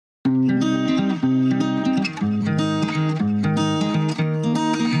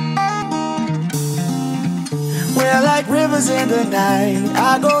rivers in the night.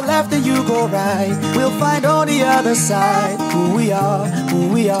 I go left and you go right. We'll find on the other side who we are, who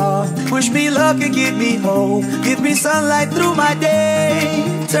we are. Wish me luck and give me hope. Give me sunlight through my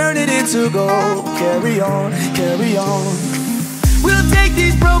day. Turn it into gold. Carry on, carry on. We'll take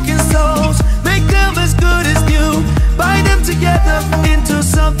these broken souls, make them as good as new. Bind them together into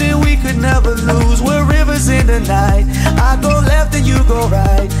something we could never lose. We're rivers in the night. I go left and you go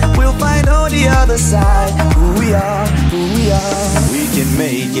right. We'll find on the other side who we are, who we are. We can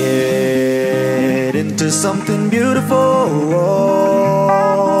make it into something beautiful.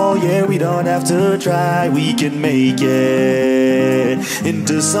 Oh, yeah, we don't have to try. We can make it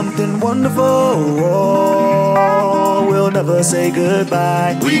into something wonderful. Oh, we'll never say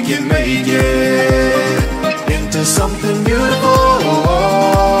goodbye. We can make it into something beautiful.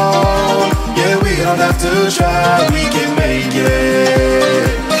 Yeah, we don't have to try. We can make it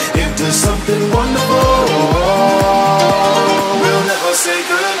into something wonderful. We'll never say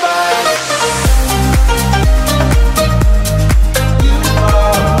goodbye.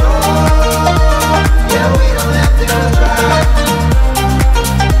 Yeah, we don't have to try.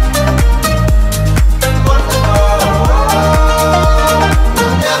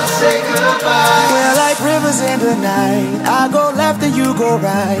 In the night, I go left and you go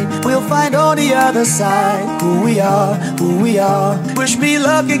right. We'll find on the other side who we are, who we are. Wish me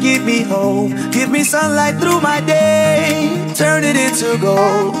luck and give me hope. Give me sunlight through my day. Turn it into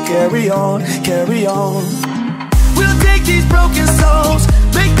gold. Carry on, carry on. We'll take these broken souls,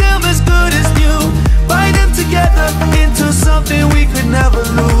 make them as good as new. Bind them together into something we could never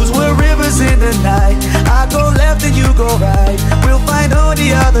lose. We're rivers in the night. I go left and you go right. We'll find on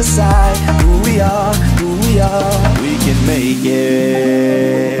the other side who we are, who we are. We can make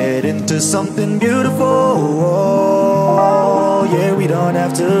it into something beautiful. Oh, yeah, we don't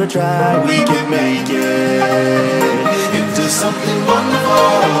have to try. We can make it into something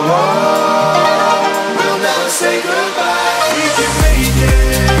wonderful. We'll never say goodbye. We can make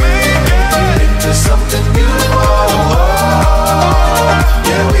it into something beautiful.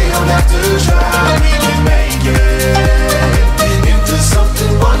 Yeah, we don't have to try. We can make it into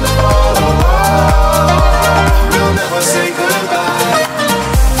something wonderful. We'll never say goodbye.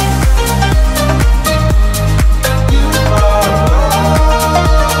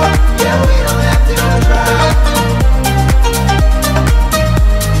 Yeah, we don't have to try.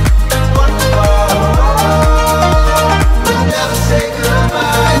 We'll never say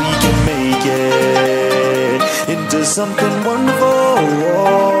goodbye. We can make it into something wonderful.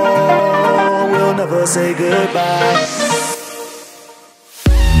 We'll never say goodbye.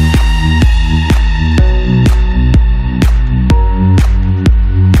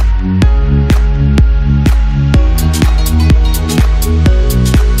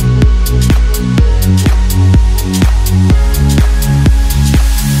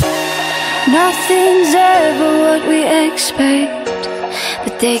 Nothing's ever what we expect,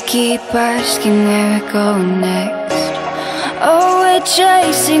 but they keep asking where we're going next. All we're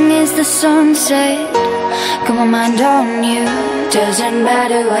chasing is the sunset. Got my mind on you. Doesn't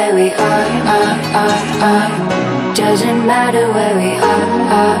matter where we are. Doesn't matter where we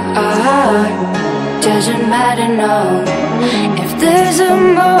are. Doesn't matter, no. If there's a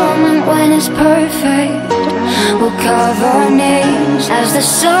moment when it's perfect, we'll carve our names as the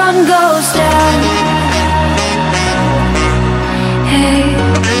sun goes down. Hey,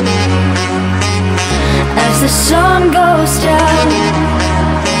 as the sun goes down.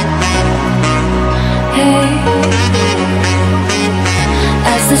 Hey,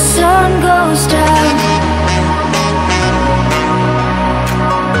 as the sun goes down.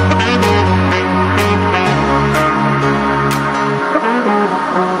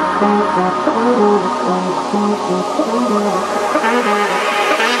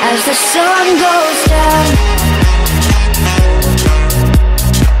 As the sun goes down.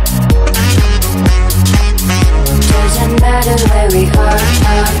 Doesn't matter where we are.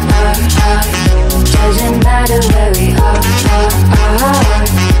 Doesn't matter where we are.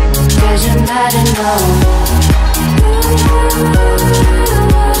 Doesn't matter, no.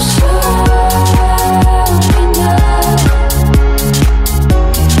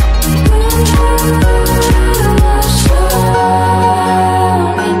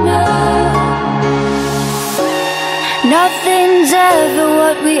 Nothing's ever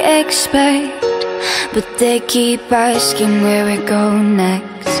what we expect, but they keep asking where we're going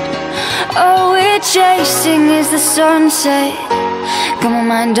next. All we're chasing is the sunset. Got my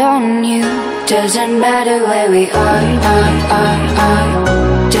mind on you. Doesn't matter where we are.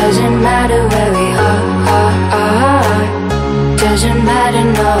 Doesn't matter where we are. Doesn't matter,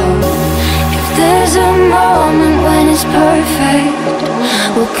 no. If there's a moment when is perfect.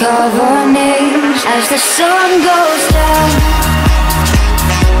 We'll carve our names as the sun goes down.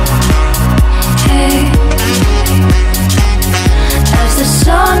 Hey, as the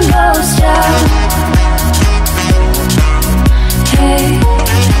sun goes down.